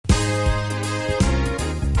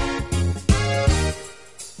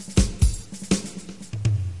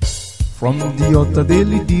From the altar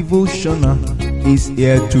daily devotional is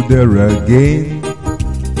here to there again.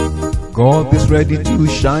 God is ready to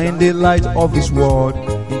shine the light of His word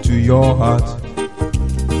into your heart.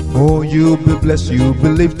 Oh, you'll be blessed, you'll be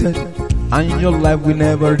lifted, and your life will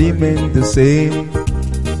never remain the same.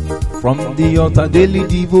 From the altar daily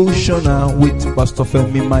devotional with Pastor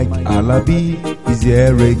Femi Mike Alabi is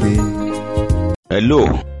here again.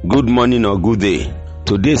 Hello, good morning or good day.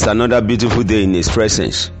 Today is another beautiful day in His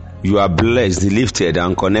presence. You are blessed, lifted,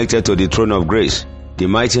 and connected to the throne of grace. The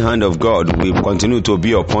mighty hand of God will continue to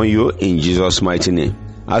be upon you in Jesus' mighty name.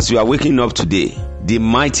 As you are waking up today, the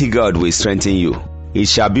mighty God will strengthen you. It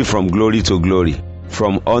shall be from glory to glory,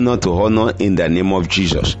 from honor to honor in the name of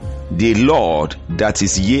Jesus. The Lord that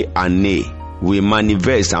is yea and nay will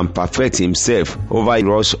manifest and perfect Himself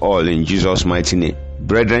over us all in Jesus' mighty name.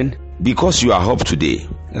 Brethren, because you are up today,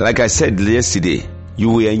 like I said yesterday, you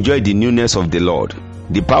will enjoy the newness of the Lord.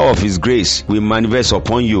 The power of His grace will manifest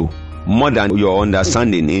upon you more than your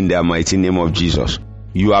understanding in the mighty name of Jesus.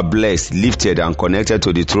 You are blessed, lifted, and connected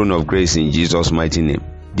to the throne of grace in Jesus' mighty name.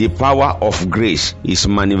 The power of grace is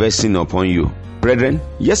manifesting upon you. Brethren,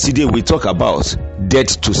 yesterday we talked about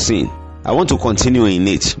death to sin. I want to continue in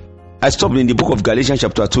it. I stopped in the book of Galatians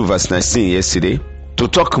chapter 2 verse 19 yesterday to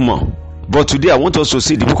talk more. But today I want us to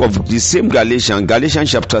see the book of the same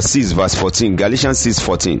Galatians chapter 6 verse 14. Galatians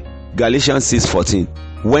 6:14.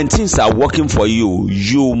 When things are working for you,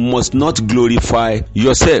 you must not glorify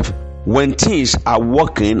yourself. When things are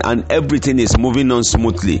working and everything is moving on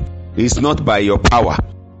smoothly, it's not by your power.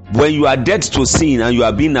 When you are dead to sin and you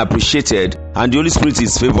are being appreciated and the Holy Spirit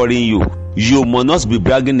is favoring you, you must not be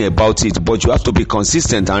bragging about it, but you have to be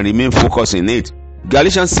consistent and remain focused in it.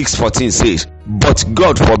 Galatians 6:14 says, "But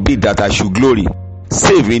God forbid that I should glory,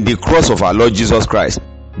 save in the cross of our Lord Jesus Christ,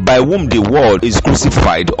 by whom the world is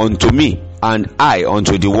crucified unto me, and I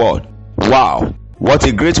unto the world." Wow, what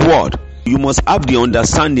a great word. You must have the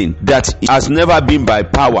understanding that it has never been by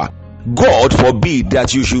power. God forbid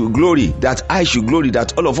that you should glory, that I should glory,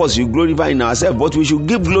 that all of us should glorify in ourselves, but we should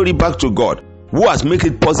give glory back to God, who has made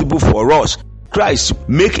it possible for us. Christ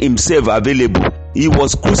make Himself available. He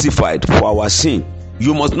was crucified for our sin.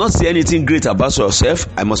 You must not say anything great about yourself.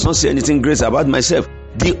 I must not say anything great about myself.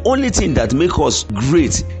 The only thing that makes us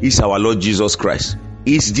great is our Lord Jesus Christ.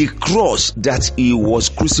 It's the cross that He was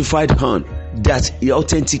crucified on that He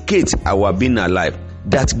authenticates our being alive,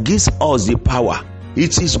 that gives us the power.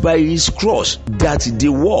 It is by His cross that the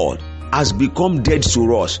world has become dead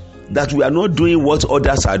to us, that we are not doing what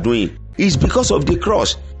others are doing. It's because of the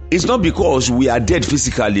cross. It's not because we are dead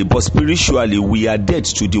physically, but spiritually we are dead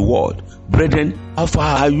to the world. Brethren, how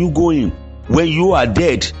far are you going? When you are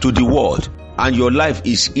dead to the world and your life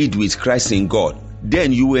is hid with Christ in God,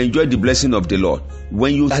 then you will enjoy the blessing of the Lord.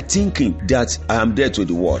 When you are thinking that I am dead to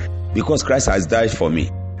the world because Christ has died for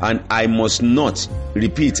me, and I must not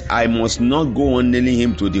go on nailing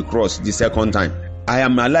Him to the cross the second time. I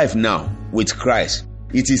am alive now with Christ.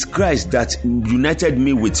 It is Christ that united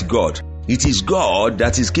me with God. It is God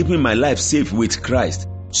that is keeping my life safe with Christ.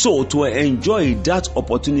 So to enjoy that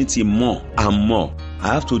opportunity more and more,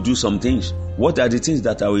 I have to do some things. What are the things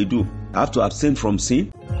that I will do? I have to abstain from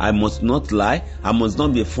sin. I must not lie. I must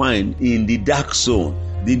not be found in the dark zone.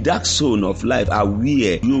 The dark zone of life are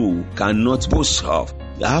where you cannot boast of.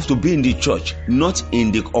 I have to be in the church, not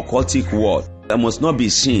in the occultic world. I must not be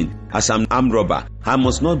seen as an armed robber. I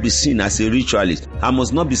must not be seen as a ritualist. I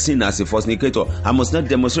must not be seen as a fornicator. I must not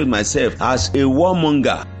demonstrate myself as a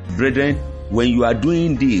warmonger. Brethren, when you are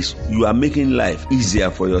doing this, you are making life easier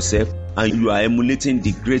for yourself and you are emulating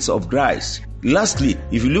the grace of Christ. Lastly,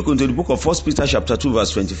 if you look into the book of 1 Peter chapter 2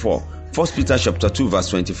 verse 24, 1 Peter chapter 2 verse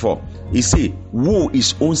 24, it says, "Who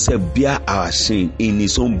His own self bear our sin in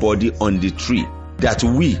His own body on the tree, that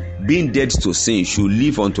we, being dead to sin, should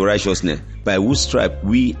live unto righteousness, by whose stripe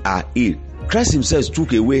we are healed." Christ Himself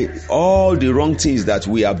took away all the wrong things that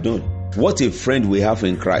we have done. What a friend we have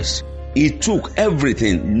in Christ. He took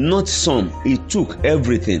everything, not some. He took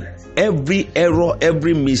everything. Every error,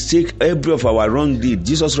 every mistake, every of our wrong deed,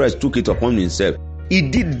 Jesus Christ took it upon Himself. He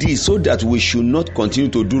did this so that we should not continue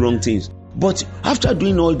to do wrong things. But after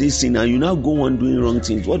doing all this sin and you now go on doing wrong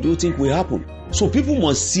things, what do you think will happen? So people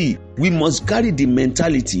must see, we must carry the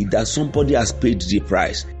mentality that somebody has paid the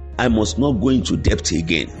price. I must not go into debt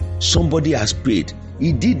again. Somebody has paid.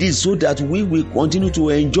 He did this so that we will continue to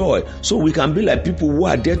enjoy, so we can be like people who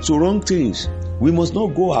are dead to wrong things. We must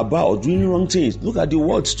not go about doing wrong things. Look at the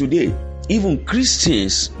world today. Even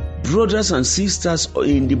Christians, brothers and sisters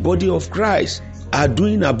in the body of Christ, are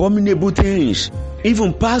doing abominable things.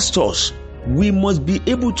 Even pastors, we must be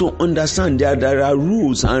able to understand that there are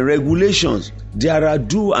rules and regulations. There are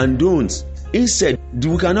do and don'ts. Instead,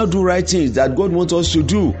 we cannot do right things that God wants us to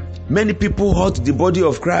do. Many people hurt the body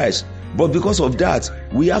of Christ, but because of that,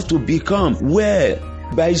 we have to become well.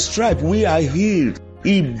 By His stripe, we are healed.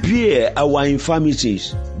 He bear our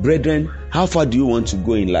infirmities. Brethren, how far do you want to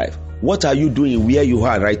go in life? What are you doing where you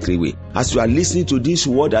are right away? As you are listening to this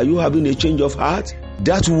word, are you having a change of heart?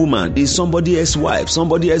 That woman is somebody else's wife,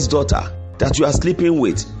 somebody else's daughter that you are sleeping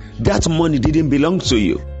with. That money didn't belong to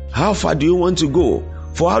you. How far do you want to go?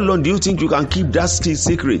 For how long do you think you can keep that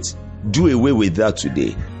secret? Do away with that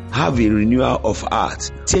today. Have a renewal of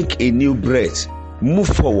heart. Take a new breath. Move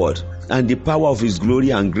forward, and the power of His glory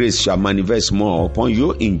and grace shall manifest more upon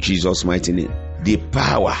you in Jesus' mighty name. The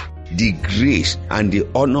power, the grace, and the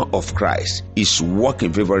honor of Christ is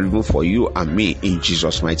working favorable for you and me in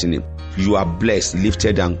Jesus' mighty name. You are blessed,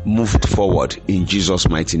 lifted, and moved forward in Jesus'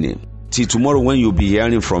 mighty name. Till tomorrow when you'll be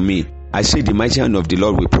hearing from me, I say the mighty hand of the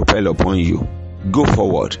Lord will propel upon you. Go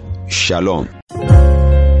forward. Shalom.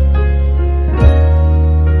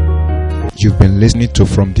 You've been listening to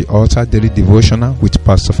From the Altar Daily Devotional with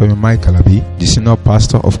Pastor Femi Mike Alabi, the Senior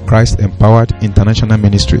Pastor of Christ Empowered International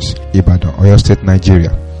Ministries, Ibadan, Oyo State,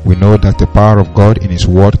 Nigeria. We know that the power of God in His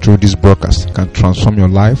Word through this broadcast can transform your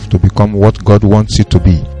life to become what God wants you to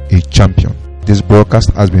be, a champion. This broadcast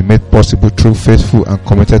has been made possible through faithful and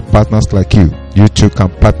committed partners like you. You too can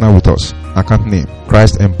partner with us. Account name,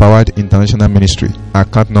 Christ Empowered International Ministry.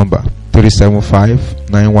 Account number,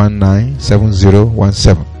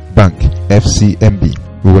 375-919-7017. Bank, FCMB.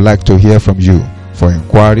 We would like to hear from you. For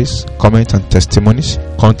inquiries, comments, and testimonies,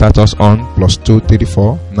 contact us on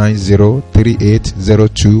 +234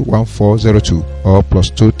 9038021402 or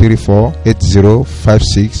 +234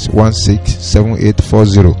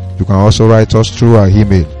 8056167840. You can also write us through our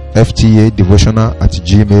email,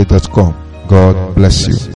 ftadevotional@gmail.com. God bless you.